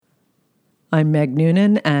I'm Meg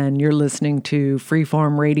Noonan, and you're listening to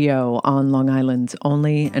Freeform Radio on Long Island's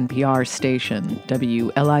only NPR station,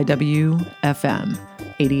 WLIW-FM,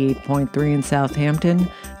 88.3 in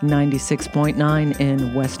Southampton, 96.9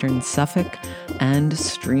 in Western Suffolk, and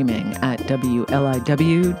streaming at wliw.org/radio.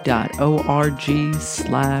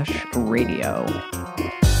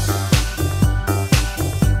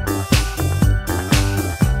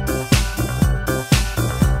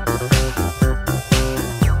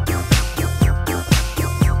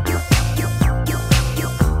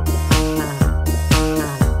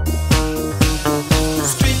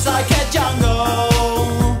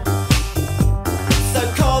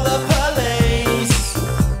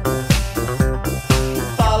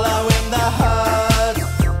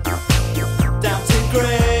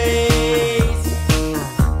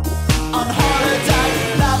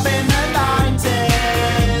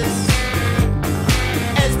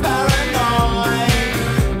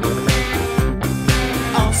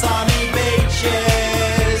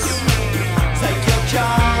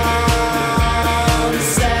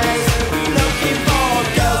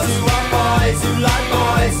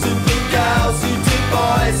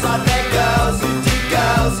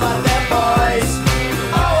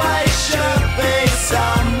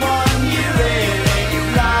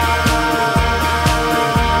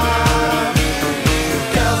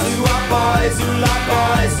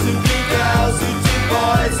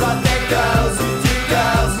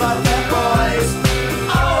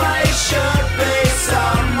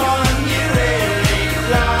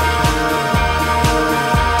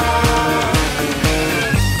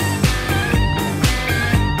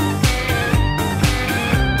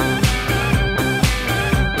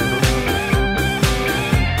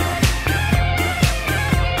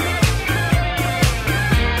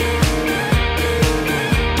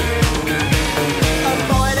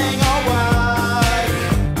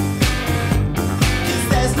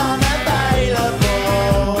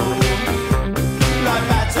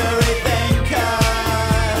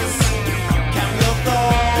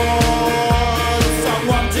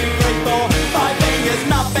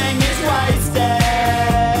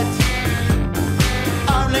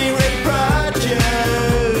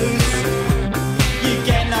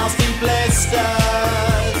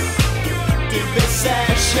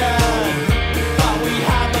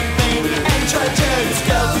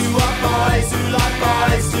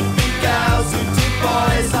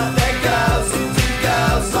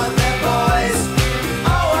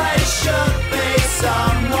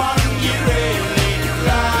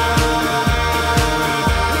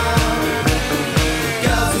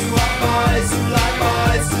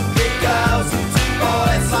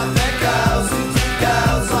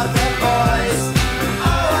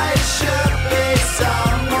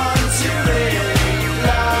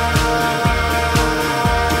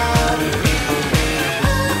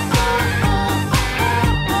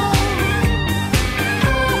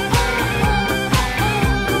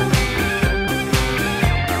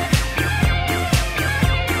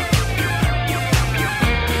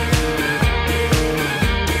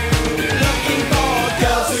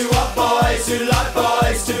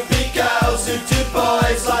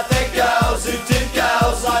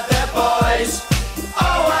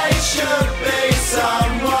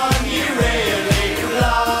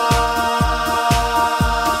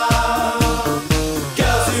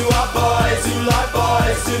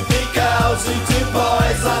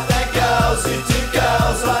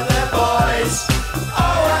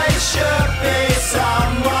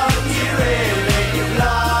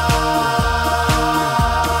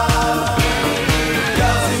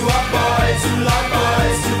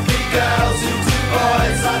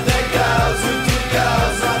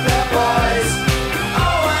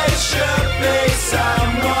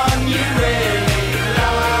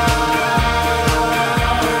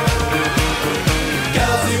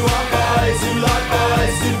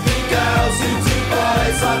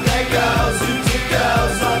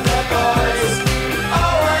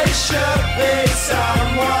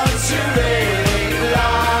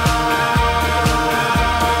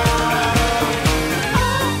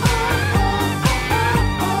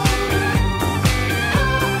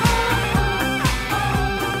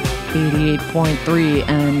 .3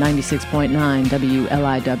 and 96.9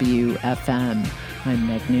 WLIW FM. I'm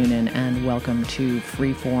Meg Noonan, and welcome to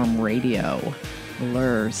Freeform Radio.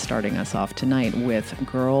 Blur starting us off tonight with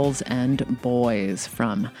Girls and Boys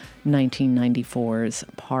from 1994's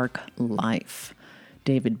Park Life.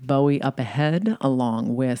 David Bowie up ahead,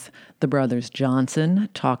 along with the Brothers Johnson,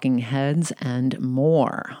 Talking Heads, and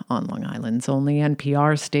more on Long Island's only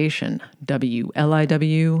NPR station,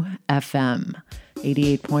 WLIW FM.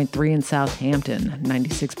 88.3 in Southampton,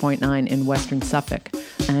 96.9 in Western Suffolk,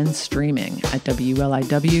 and streaming at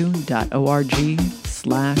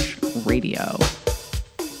wliw.org/radio.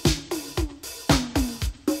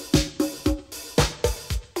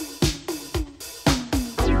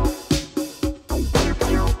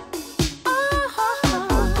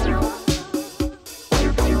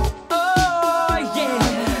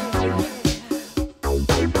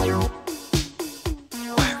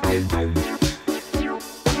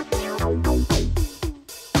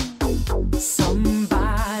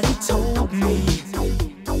 Somebody told me,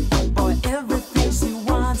 boy, everything she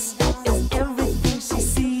wants is everything she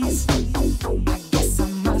sees. I guess I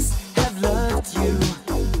must have loved you,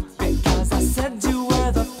 because I said you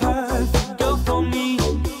were the perfect girl for me,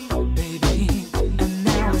 baby. And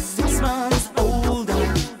now it's 6 months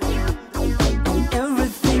older, and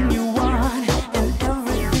everything you want and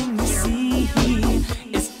everything you see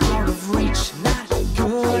is out of reach, not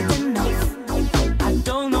good enough. I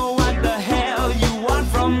don't know what the hell you want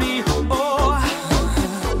from me.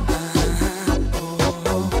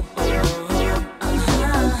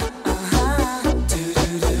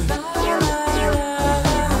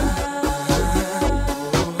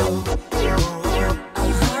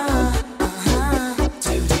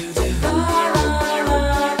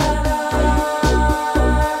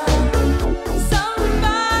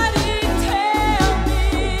 Somebody tell me,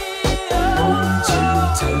 won't you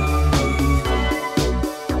tell me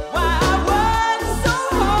why I work so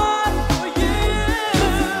hard for you?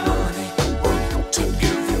 To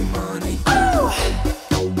give you money.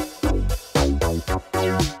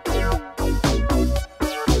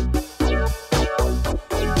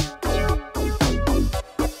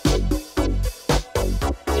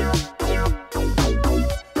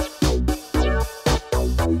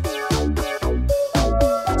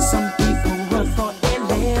 Some people work for a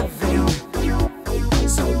living.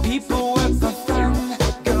 Some people work for fun.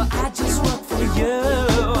 Girl, I just work for you.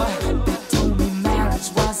 They told me marriage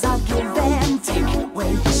was a give and take.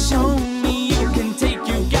 Well, you show me you can take.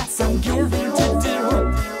 You got some giving to do.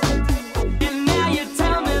 And now you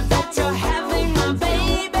tell me that you're having my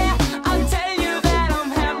baby. I'll tell you that I'm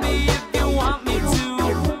happy if you want me to.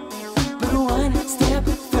 But one step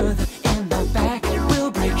further and the back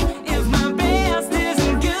will break. If my best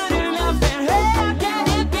isn't good enough, then how can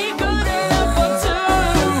it be good enough for two?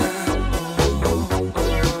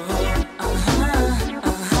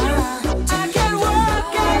 I can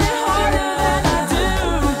work at it harder than I do.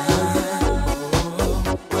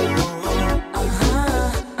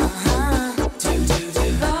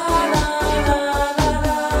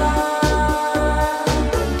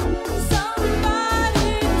 Somebody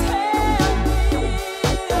tell me,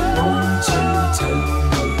 won't you tell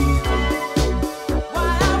me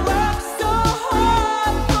why I work so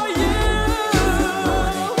hard for you?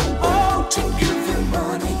 To give you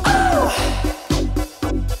money.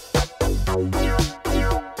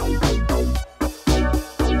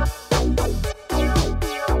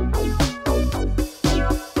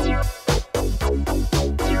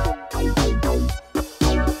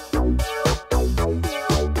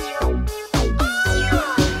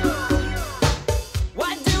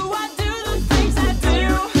 Why do I do the things I do?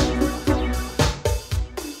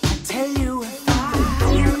 I tell you if I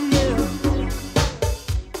knew.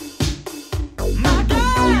 My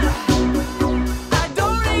God, I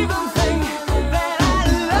don't even think that I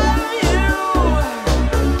love you.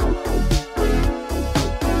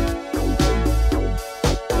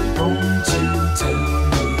 Won't you tell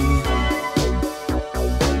me?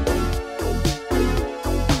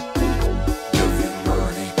 Give you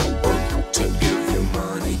money, to give you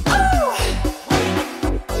money.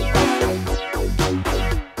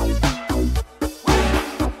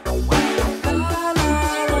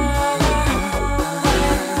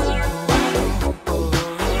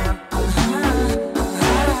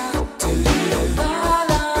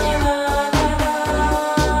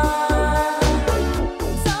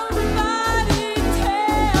 Somebody tell me,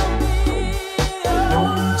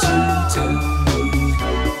 won't you tell me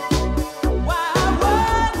why I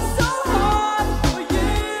work so hard for you?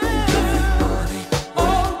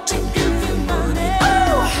 To give you money.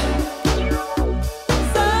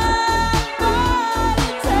 Somebody tell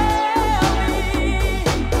me,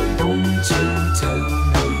 won't you tell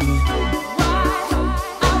me why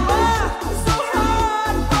I work so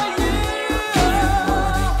hard for you?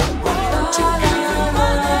 To give you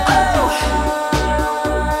money.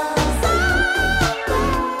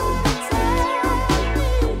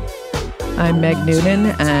 I'm Meg Noonan,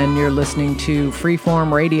 and you're listening to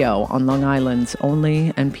Freeform Radio on Long Island's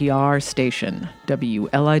only NPR station,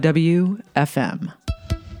 WLIW FM.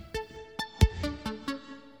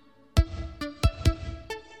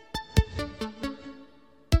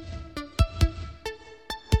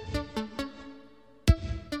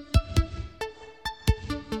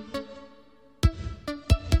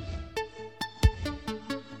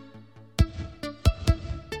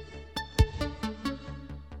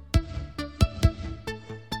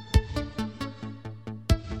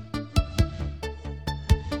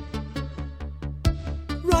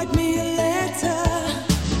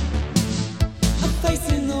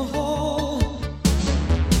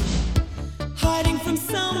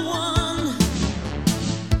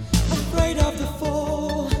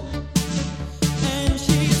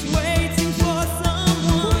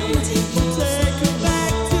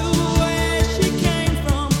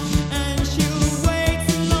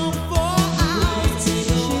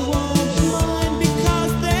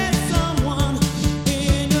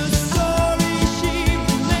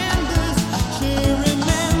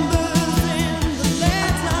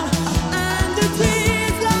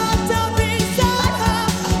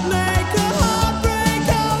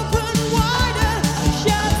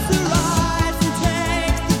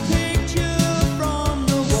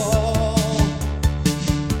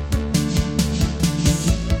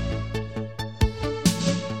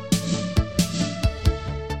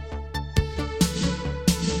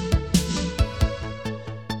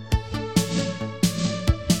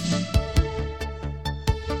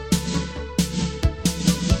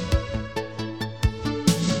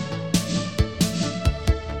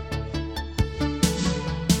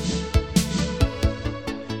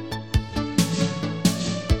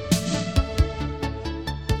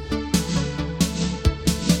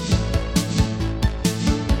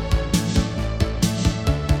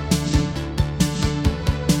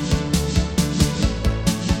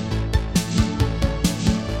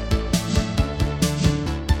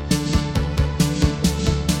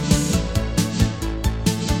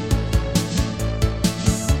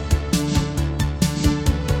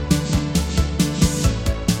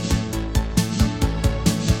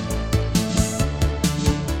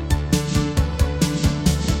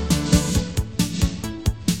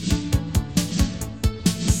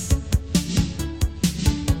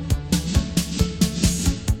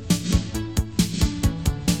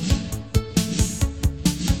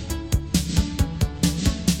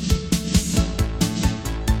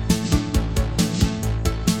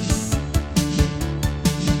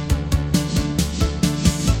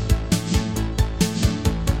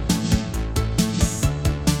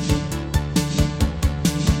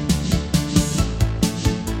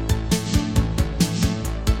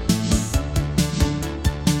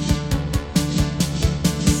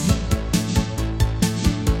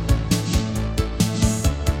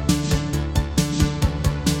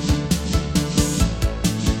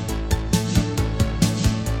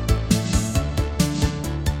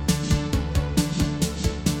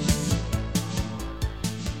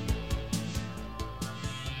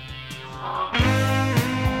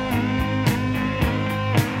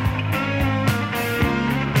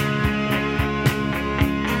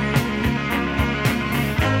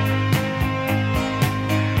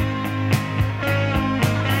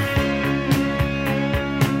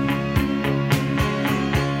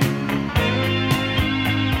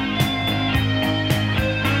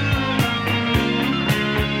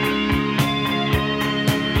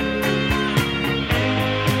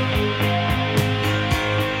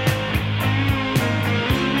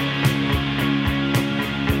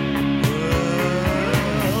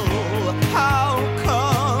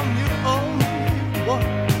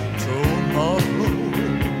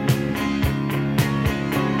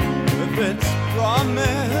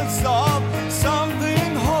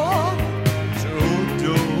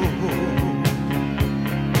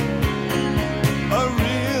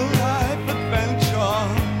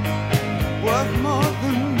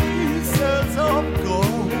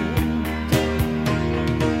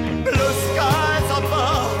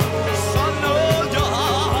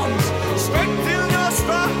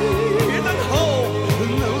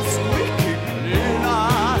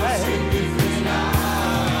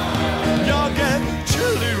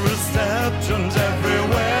 Chilly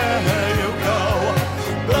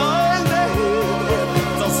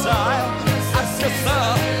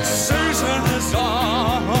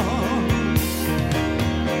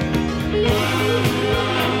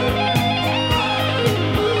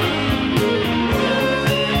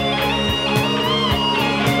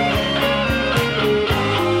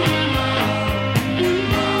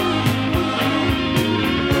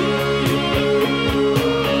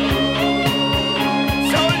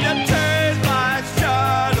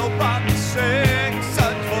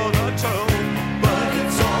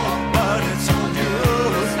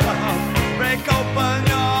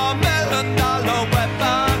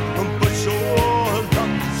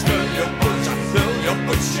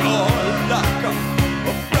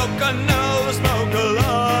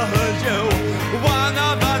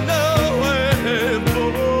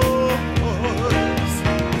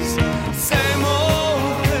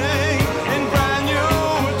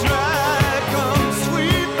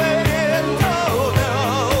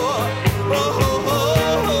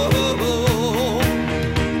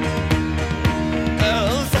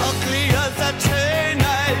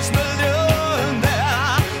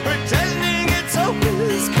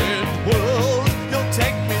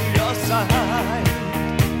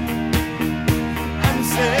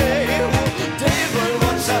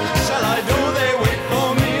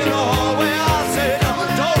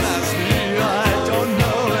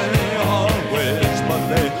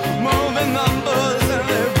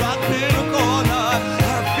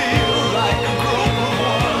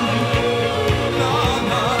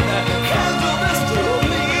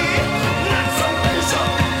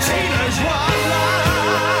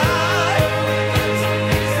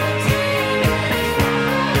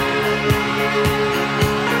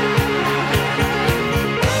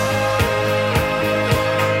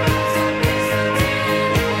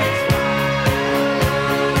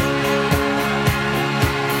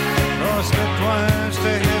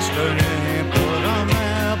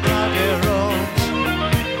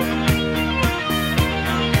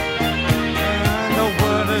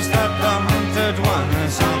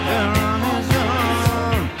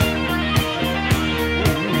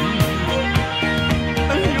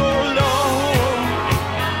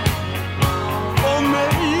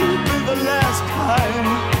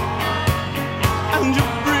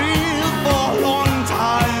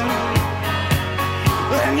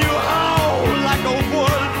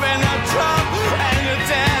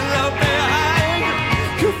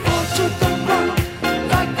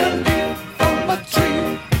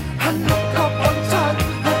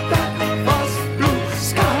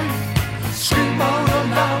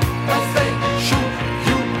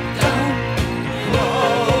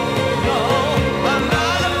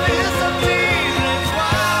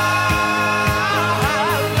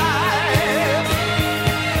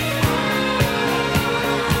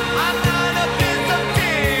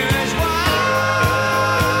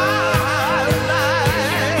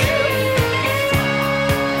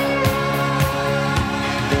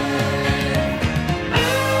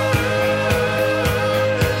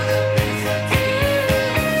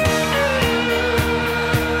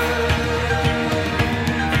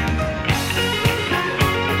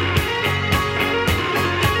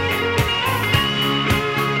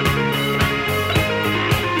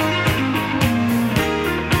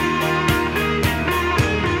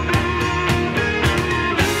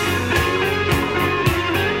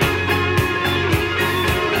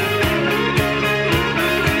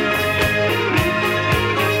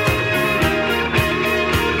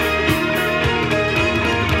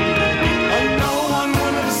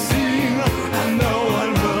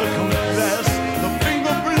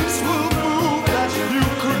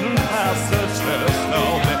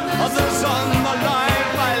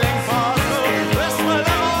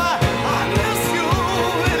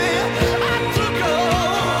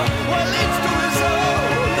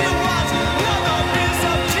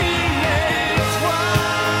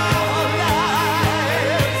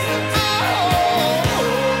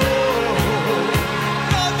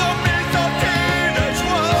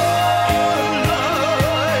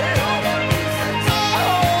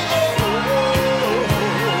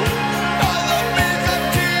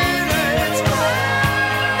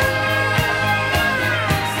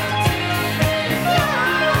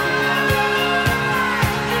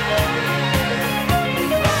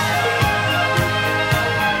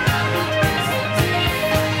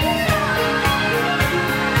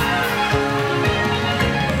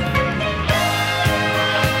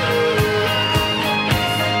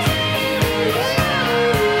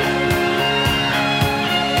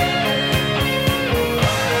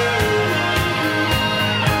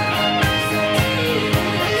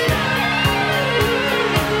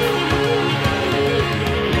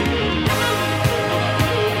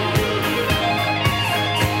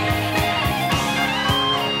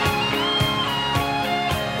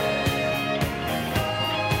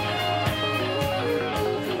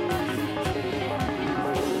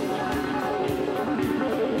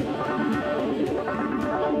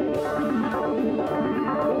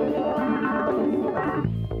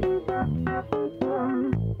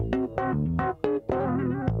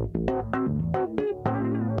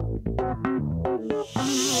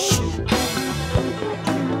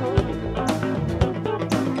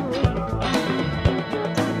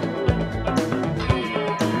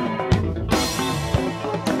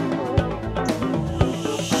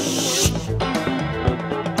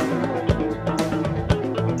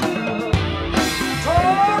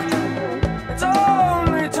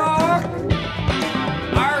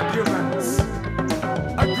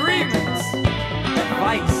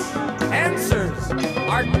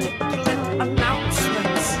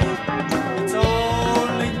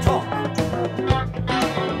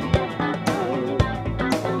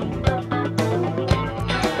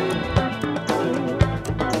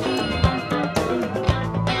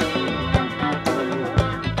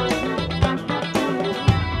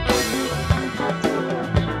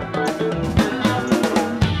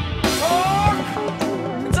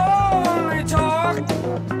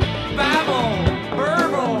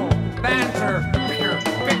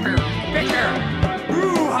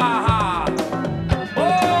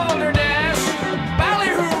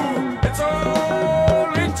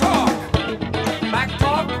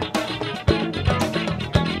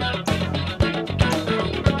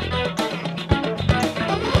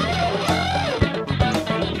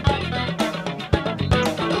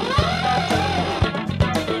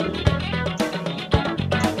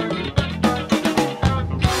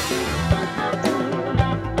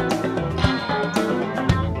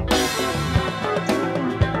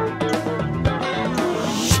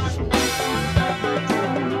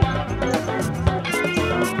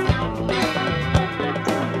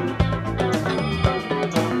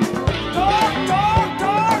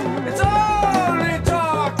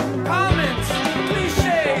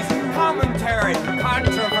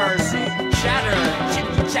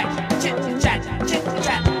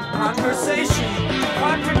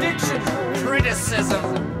criticism.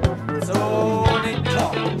 It's only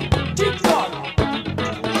talk. Keep talking.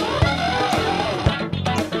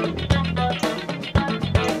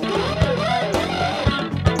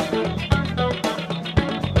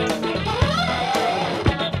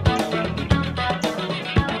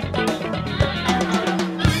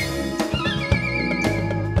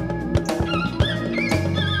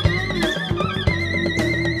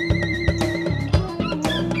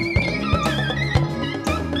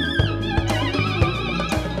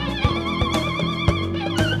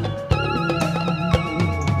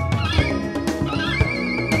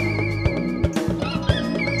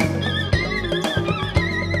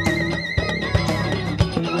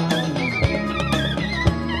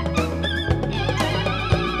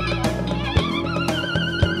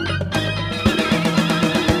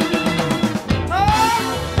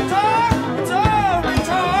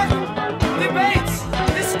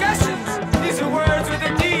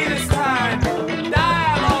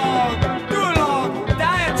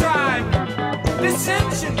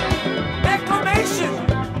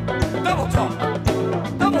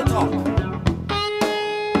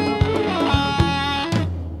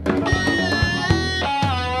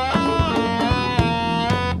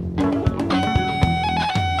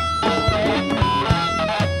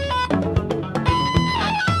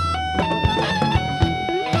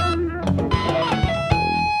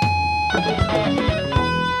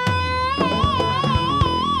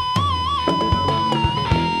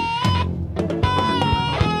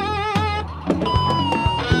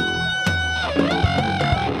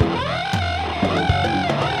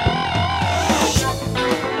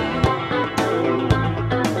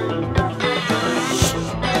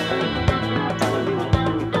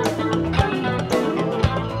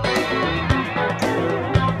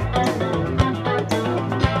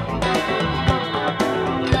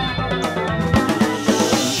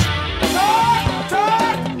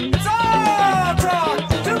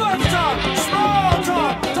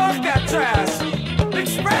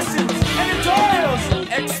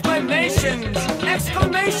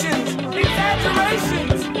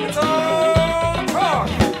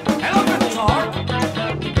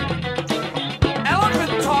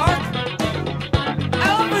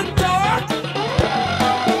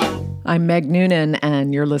 I'm Meg Noonan,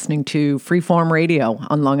 and you're listening to Freeform Radio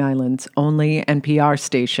on Long Island's only NPR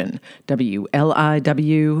station, WLIW-FM.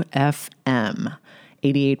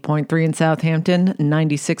 88.3 in Southampton,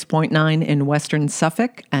 96.9 in Western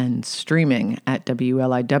Suffolk, and streaming at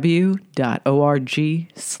wliw.org/radio.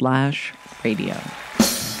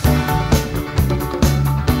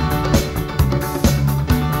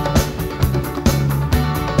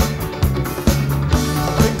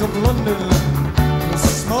 Think of London, a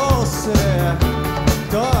small city,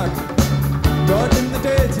 dark in the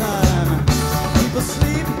daytime. People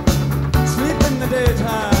sleep in the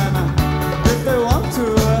daytime. If they want to,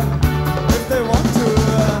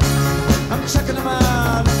 I'm checking them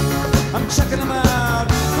out,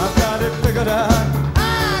 I've got it figured out,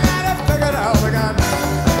 we got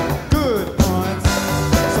good points,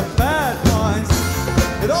 some bad points,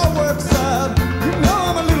 it all works out, you know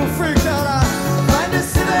I'm a little freaked out, I find a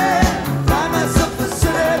city, find myself a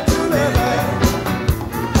city to live in.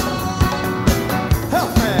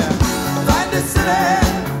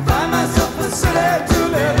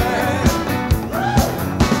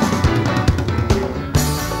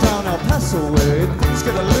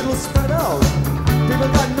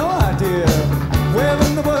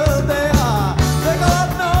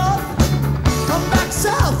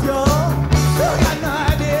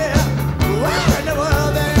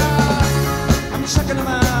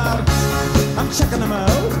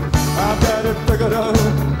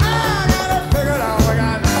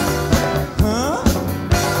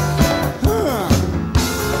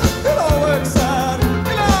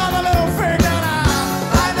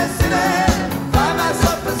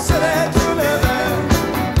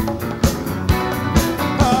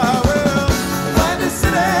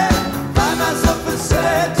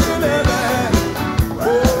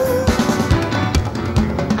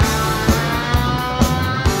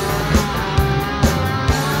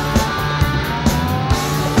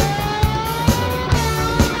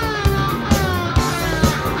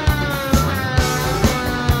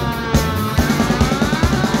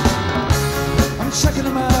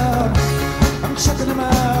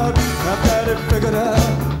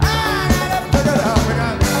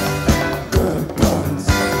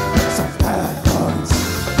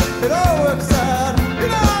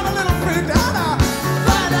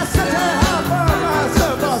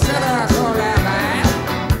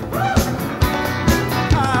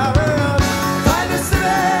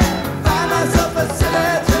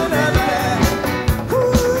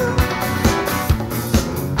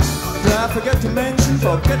 to mention,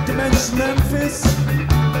 forget to mention Memphis,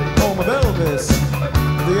 home of Elvis,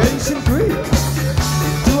 the ancient Greek.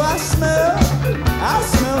 Do I smell? I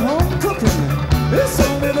smell home cooking. It's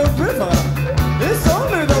only the river. It's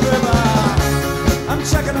only the river. I'm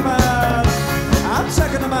checking them out. I'm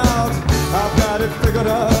checking them out. I've got it figured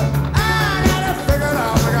out. I got it figured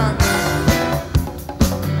out.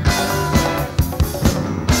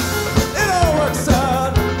 It all works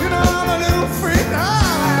out. You know I'm a little freak. I'm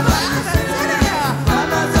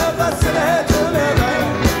myself a city to live in.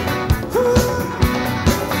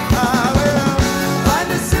 I will find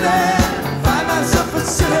a city. Find myself a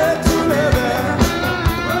city to live in.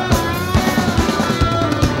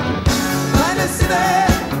 Find a city.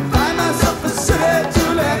 Find myself a city to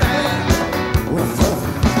live in.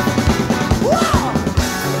 Whoa!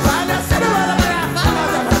 Find a city where I find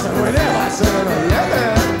myself a city to live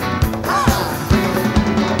in.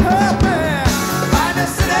 Help me! Find a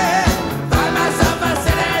city. Find myself a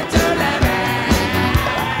city to live in.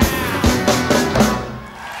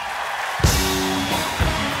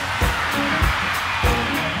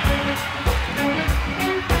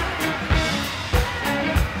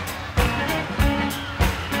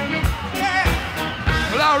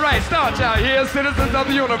 Well, all right, start y'all here, citizens of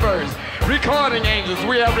the universe. Recording angels,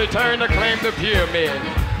 we have returned to claim the pyramid.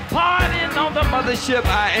 Partying on the mothership,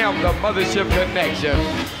 I am the mothership connection.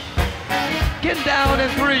 Getting down in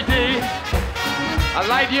 3D, I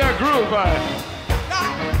like your groove.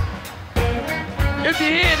 If you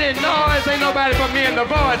hear the noise, ain't nobody but me and the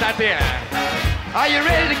boys out there. Are you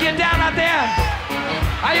ready to get down out there?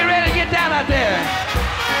 Are you ready to get down out there?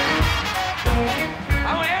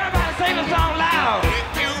 I want everybody to sing the song loud.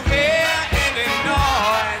 If you hear any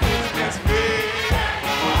noise, it's just me.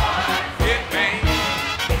 It ain't.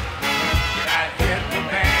 I hit the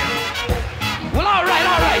band. Well, all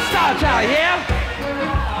right, start y'all here.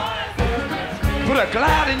 Put a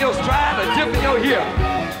glide in your stride, a dip in your hip.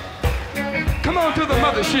 Come on to the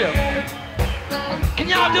mothership. Can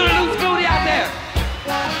y'all do the loose booty out there?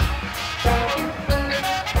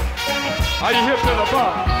 Are you hip to the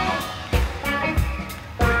bar?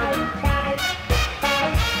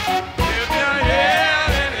 If you hear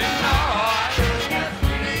any noise, it's just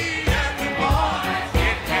me and the boys.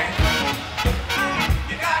 It ain't.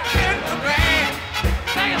 You got to hit the band.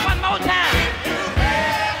 Sing it one more time. If you hear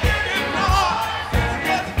any noise, it's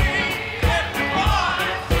just me and the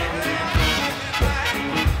boys.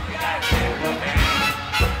 You got to hit the band.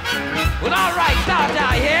 Well, all right, start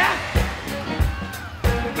y'all here.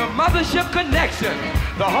 The mothership connection,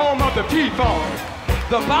 the home of the Freeform,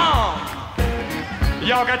 the bomb.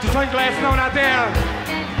 Y'all got your sunglasses on out there?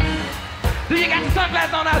 Do you got your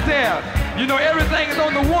sunglasses on out there? You know everything is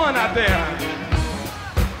on the one out there.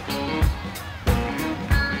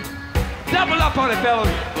 Double up on it, fellas.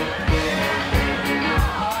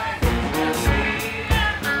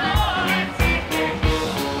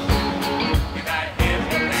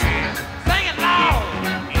 Sing it loud.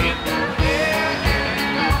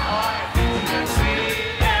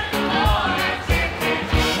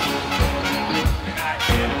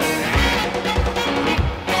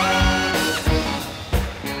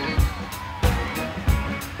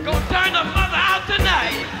 Gonna turn the mother out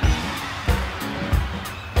tonight.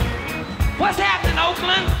 What's happening,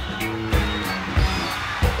 Oakland?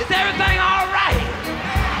 Is everything all right?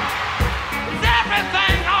 Is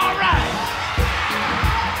everything all right?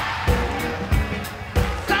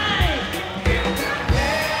 Sing.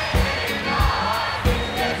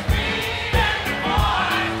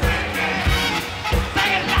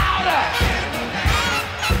 Sing it louder.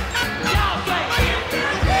 Y'all sing.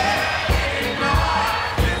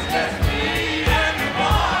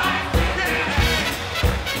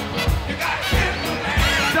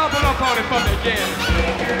 Double up on it for me again.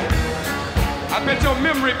 I bet your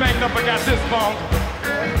memory bank number got this funk.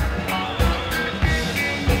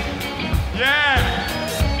 Yeah.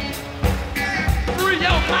 Free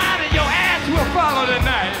your mind and your ass will follow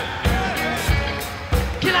tonight.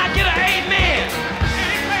 Can I get an amen?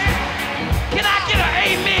 Can I get an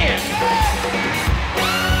amen?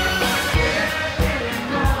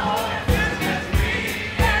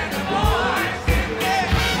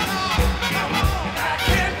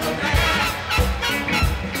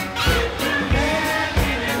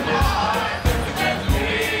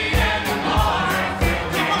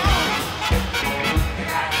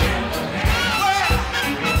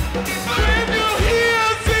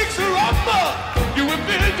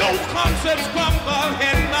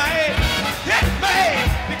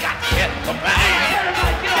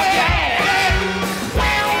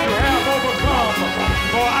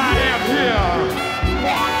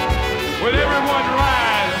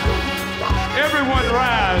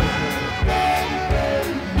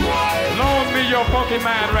 your funky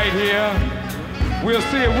mind right here. We'll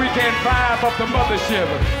see if we can vibe up the mothership.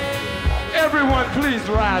 Everyone, please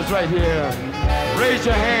rise right here. Raise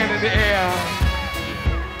your hand in the air.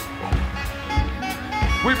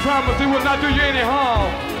 We promise it will not do you any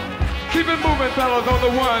harm. Keep it moving, fellas, on the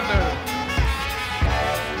one.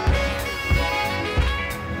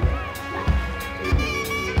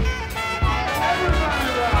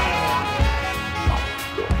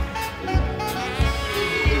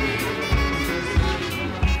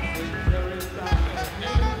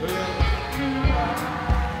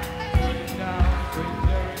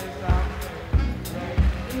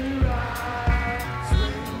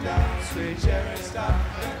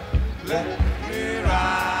 Let me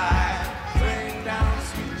ride, swing down,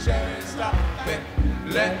 sweet cherry, stop it.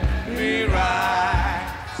 Let me ride,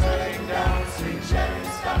 swing down, sweet cherry,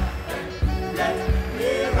 stop it. Let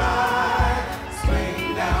me ride,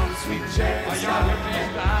 swing down, sweet cherry, stop it.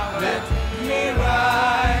 Let me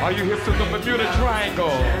ride. Are you hip to the Bermuda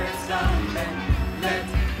Triangle?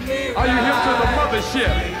 Are you hip to the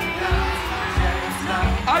mothership?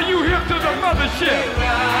 Are you hip to the mothership?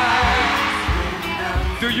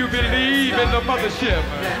 Do you believe in the mothership?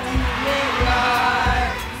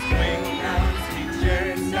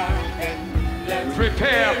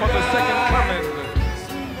 Prepare for the second coming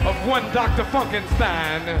of one Dr.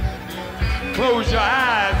 Funkenstein. Close your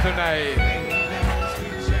eyes tonight.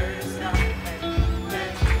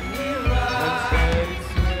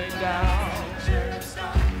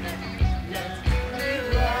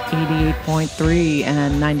 88.3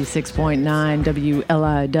 and 96.9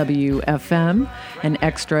 WLIW FM, an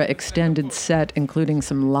extra extended set including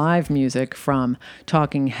some live music from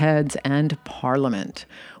Talking Heads and Parliament.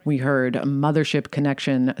 We heard Mothership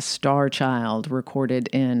Connection Star Child, recorded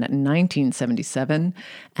in 1977,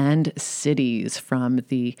 and Cities from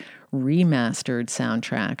the remastered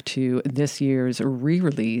soundtrack to this year's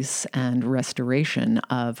re-release and restoration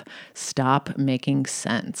of Stop Making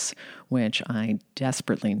Sense, which I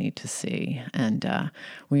desperately need to see. And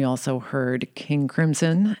we also heard King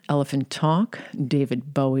Crimson, Elephant Talk,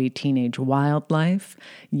 David Bowie, Teenage Wildlife,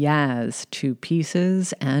 Yaz, Two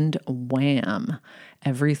Pieces, and Wham!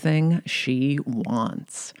 Everything She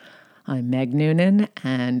Wants. I'm Meg Noonan,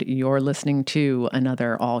 and you're listening to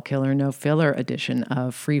another all-killer, no-filler edition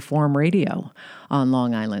of Freeform Radio on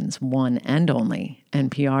Long Island's one and only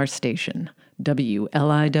NPR station,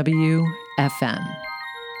 WLIW FM.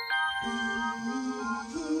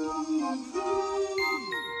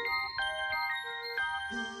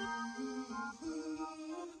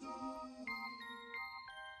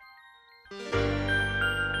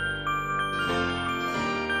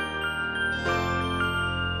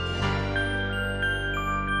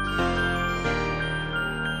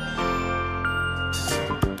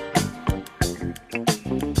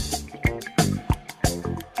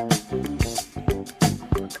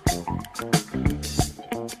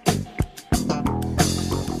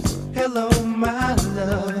 Hello, my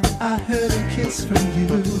love, I heard a kiss from you.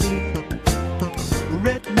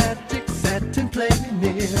 Red magic satin playing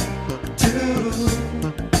near too.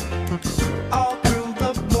 All through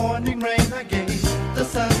the morning rain I gave, the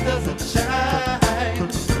sun doesn't shine.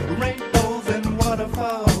 Rainbows and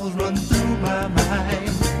waterfalls run through my mind.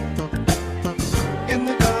 In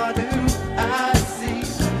the garden I see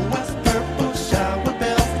west purple shower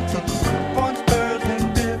bells and tea, orange birds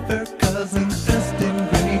and river cousins dressed in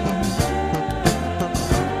green.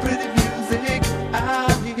 Pretty music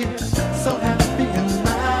out here, so happy and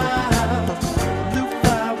loud. Blue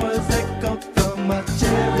flowers echo from my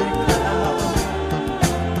cherry cloud.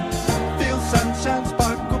 Feel sunshine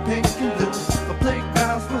sparkle pink and blue. The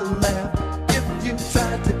playgrounds will laugh if you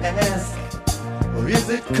try to ask, or is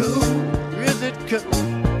it cool? Is it cool?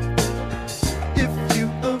 If you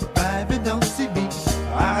arrive and don't see me,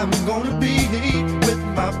 I'm gonna be with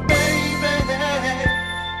my baby.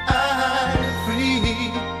 I'm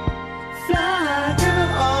free,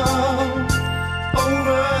 flying on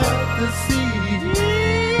over the sea.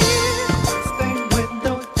 Stained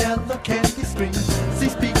window, yellow candy screen, see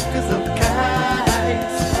speakers of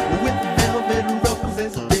kites with velvet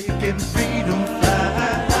roses, taking freedom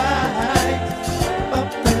flight. A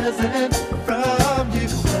present from you,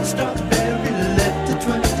 strawberry letter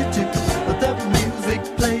 22. The music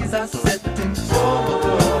plays, I set in for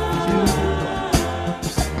you.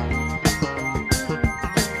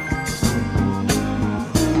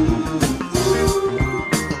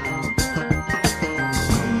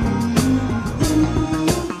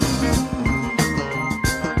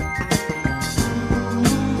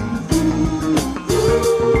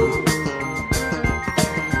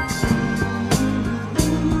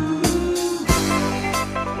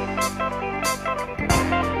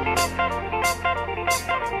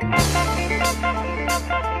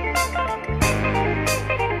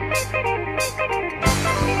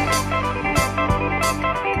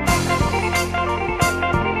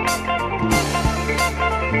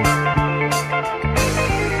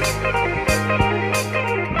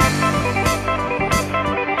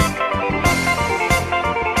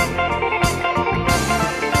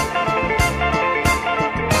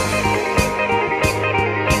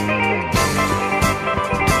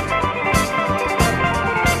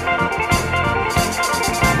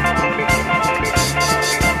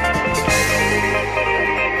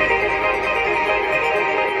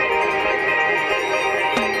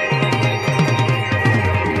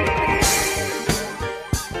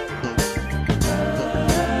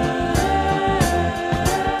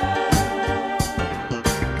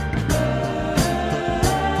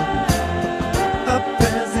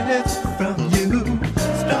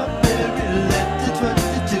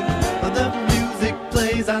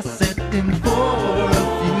 are setting for a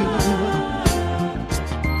few.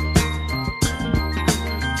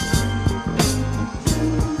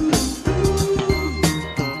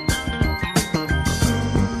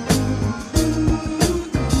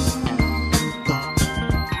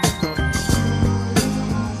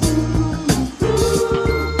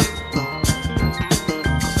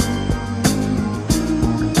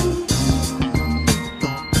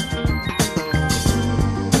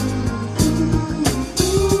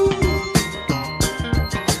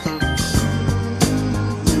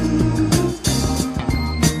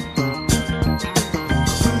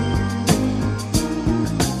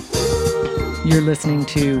 You're listening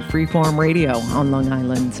to Freeform Radio on Long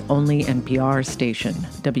Island's only NPR station,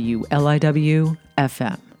 WLIW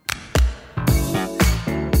FM.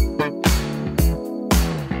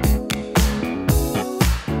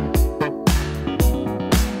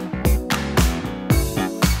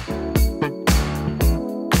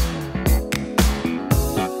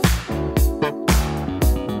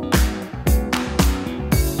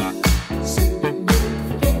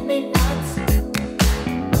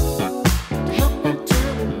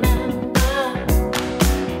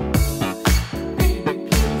 Baby,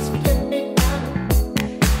 please forget me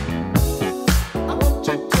now.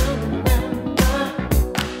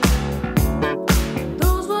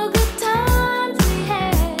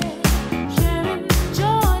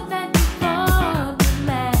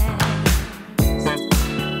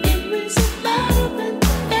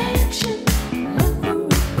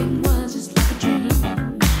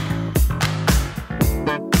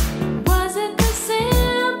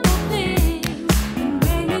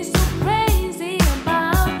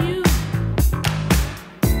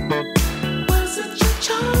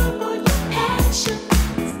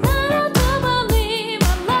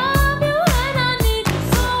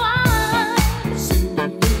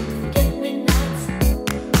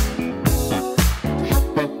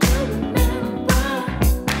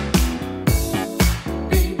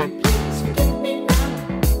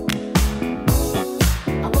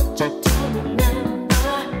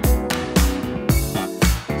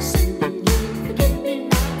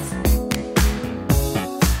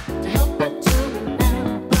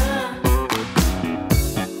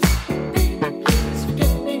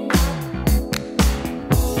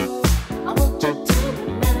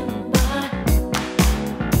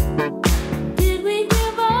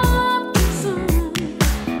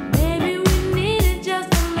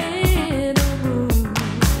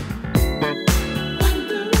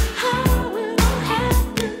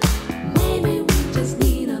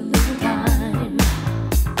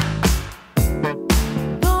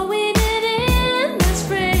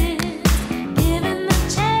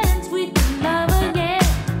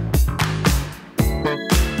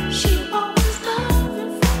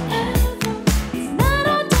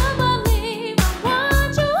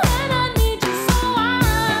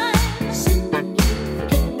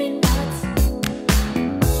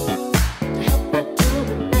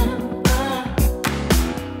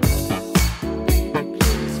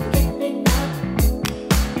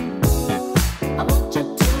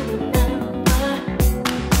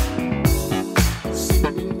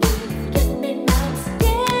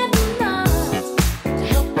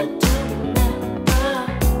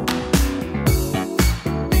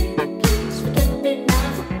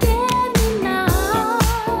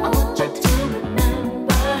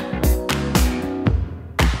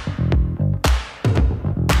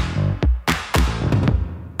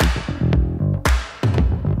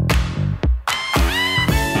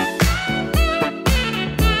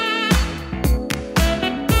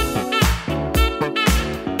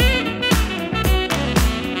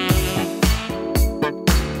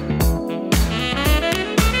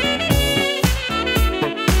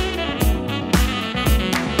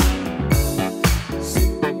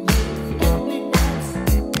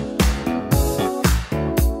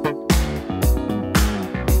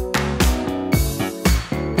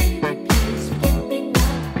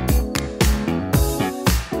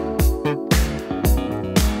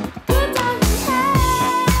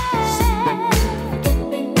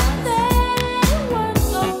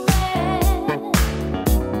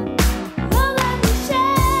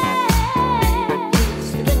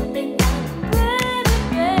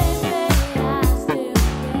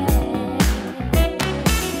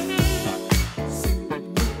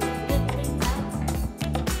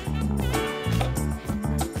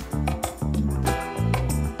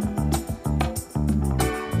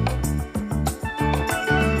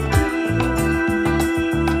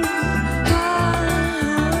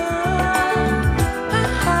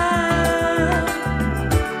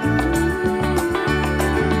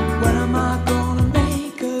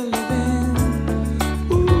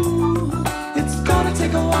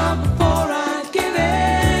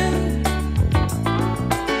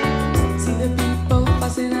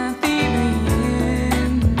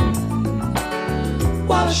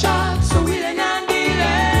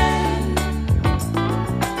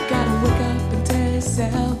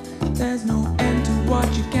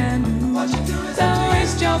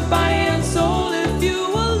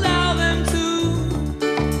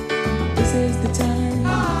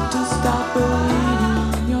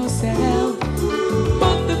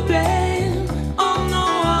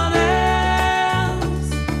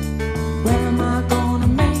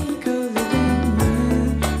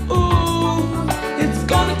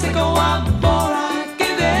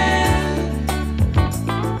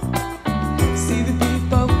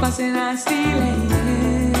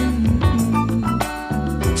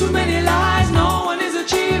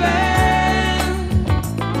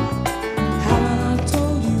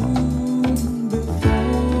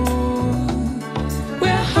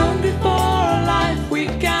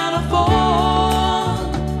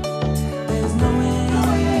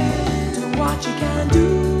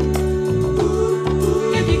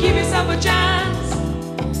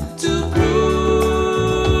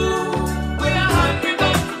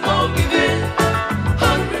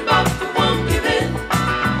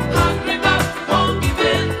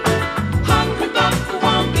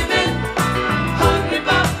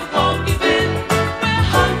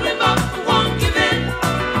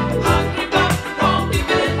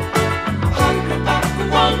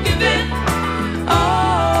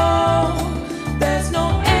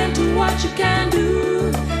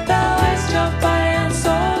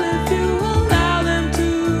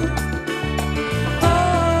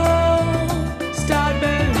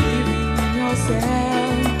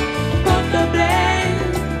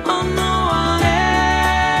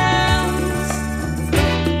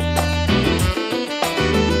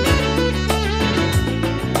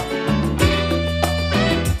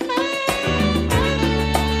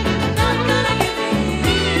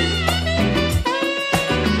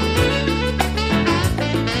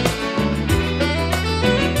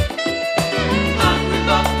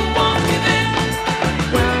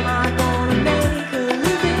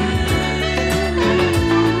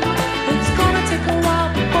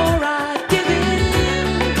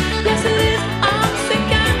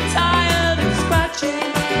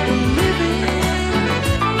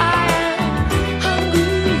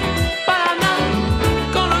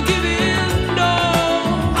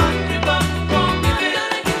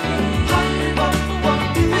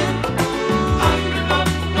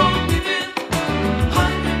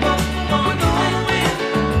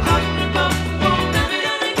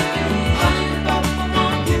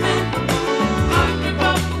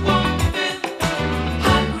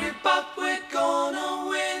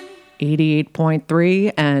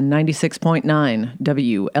 88.3 and 96.9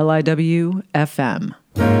 WLIW FM.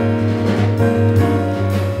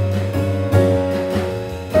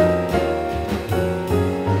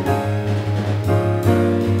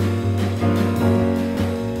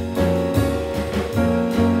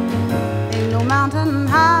 Ain't no mountain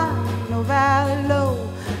high, no valley low,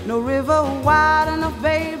 no river wide enough,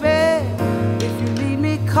 baby. If you need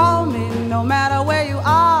me, call me, no matter where you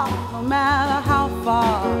are, no matter how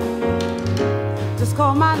far. Just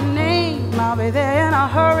call my name, I'll be there in a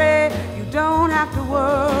hurry. You don't have to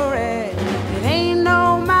worry. It ain't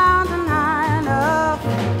no mountain high enough,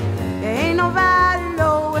 there ain't no valley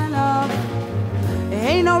low enough, there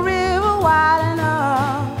ain't no river wide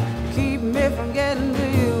enough to keep me from getting to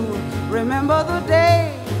you. Remember the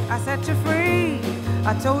day I set you free,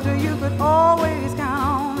 I told you you could always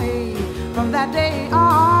count me. From that day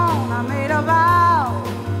on, I made a vow,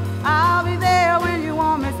 I'll be there when you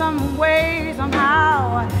want me some way,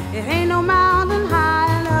 somehow. It ain't no mountain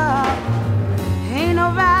high enough, ain't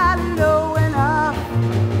no valley low enough,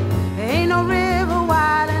 ain't no river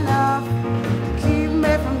wide enough to keep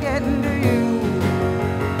me from getting to you.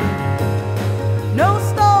 No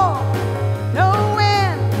storm, no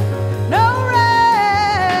wind, no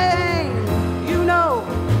rain, you know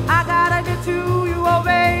I gotta get to you, oh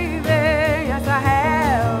baby, yes I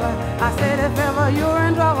have. I said if ever you're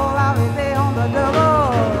in trouble, I'll be there on the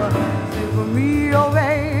double. Sing for me, oh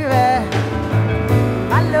baby.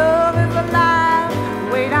 My love is alive,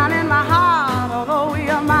 way down in my heart, although we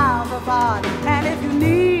are miles apart. And if you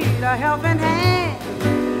need a helping hand,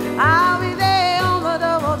 I'll be there on the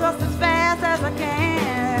double just as fast as I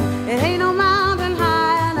can. It ain't no mountain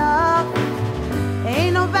high enough,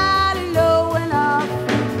 ain't no valley low enough,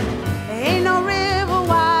 ain't no river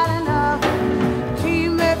wide enough to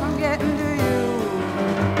keep me from getting to you.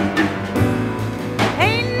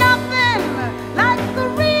 Ain't nothing like the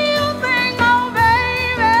real thing, oh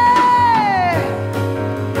baby.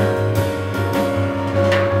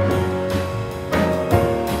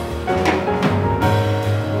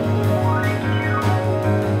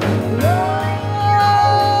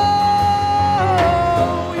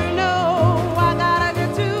 Oh, you know I gotta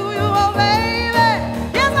get to you, oh baby.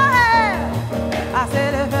 Yes I have. I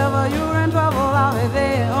said if ever you're in trouble, I'll be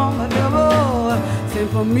there on the double. Send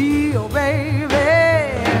for me, oh baby.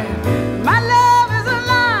 My love is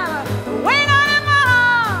alive, way down in my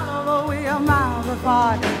heart, although we are miles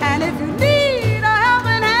apart. And if you need a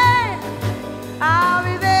helping hand, I'll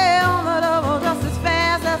be there on the double just as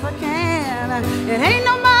fast as I can. It ain't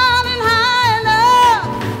no mountain high enough,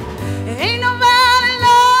 it ain't no valley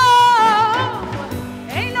low,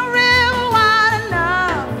 ain't no river wide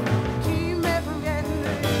enough to keep me from getting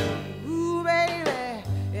to you. Ooh, baby,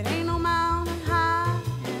 it ain't no mountain high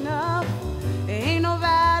enough, it ain't no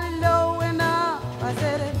valley low enough. I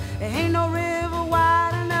said it ain't no river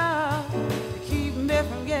wide enough to keep me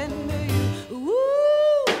from getting to you.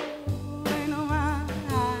 Ooh, ain't no mountain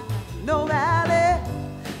high, no valley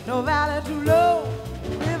too low,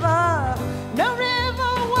 river, no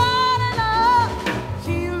river wide enough to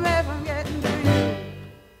keep me from getting to you.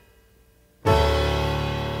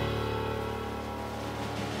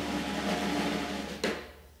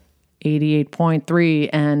 88.3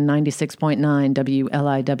 and 96.9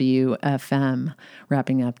 WLIW FM.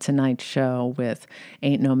 Wrapping up tonight's show with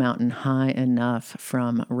Ain't No Mountain High Enough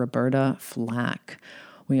from Roberta Flack.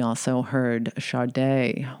 We also heard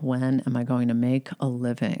Sade, When Am I Going to Make a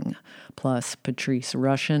Living? Plus Patrice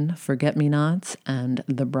Rushen, Forget Me Nots, and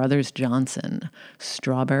The Brothers Johnson,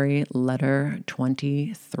 Strawberry Letter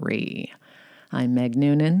 23. I'm Meg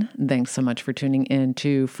Noonan. Thanks so much for tuning in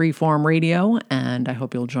to Freeform Radio, and I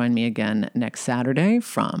hope you'll join me again next Saturday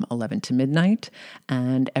from 11 to midnight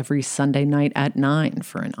and every Sunday night at 9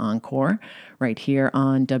 for an encore right here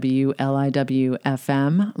on WLIW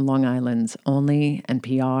FM, Long Island's only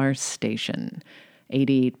NPR station.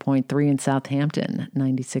 88.3 in Southampton,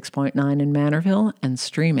 96.9 in Manorville, and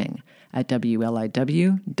streaming at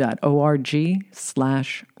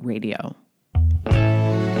WLIW.org/radio.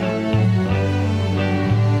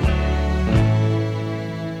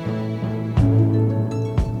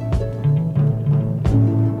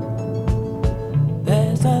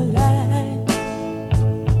 There's a light,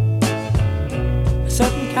 a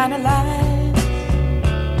certain kind of light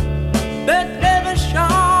that never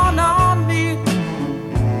shone on me.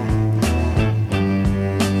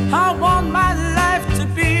 I want my life to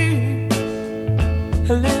be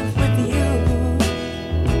live with you,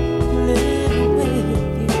 live with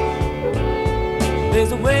you.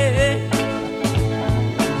 There's a way.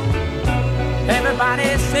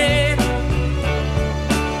 Everybody said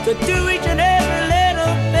to do each and every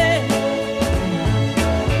little thing.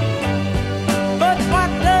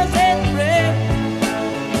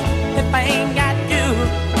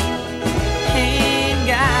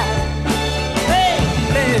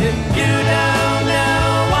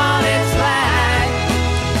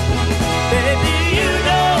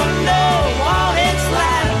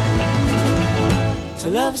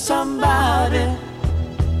 love somebody,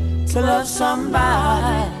 to love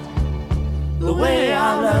somebody the way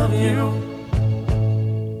I love you.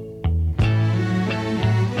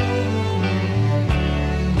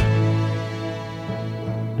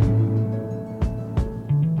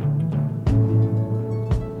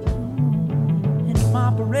 In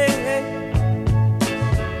my parade,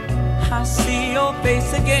 I see your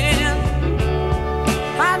face again.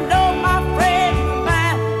 I know my friend of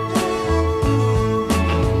mine.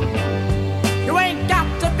 You ain't got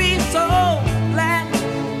to be so glad,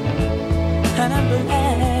 and I'm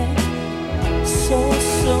glad, so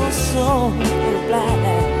glad.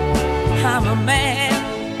 I'm a man.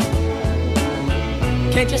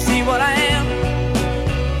 Can't you see what I am?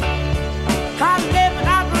 I live and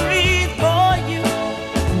I breathe for you.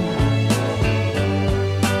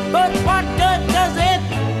 But what good does it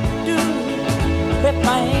do if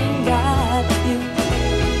I ain't got you?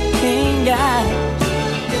 Ain't got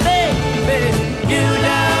you, baby. You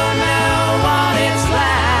don't know what it's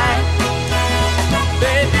like,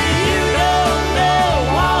 baby. You don't know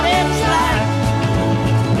what it's like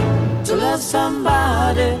to love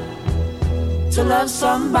somebody, to love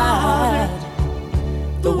somebody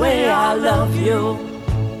the way I love you.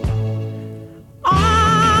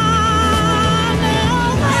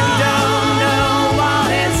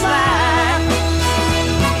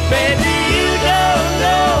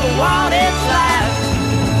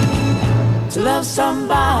 To love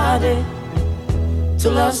somebody, to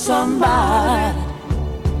love somebody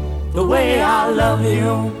the way I love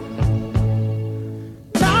you.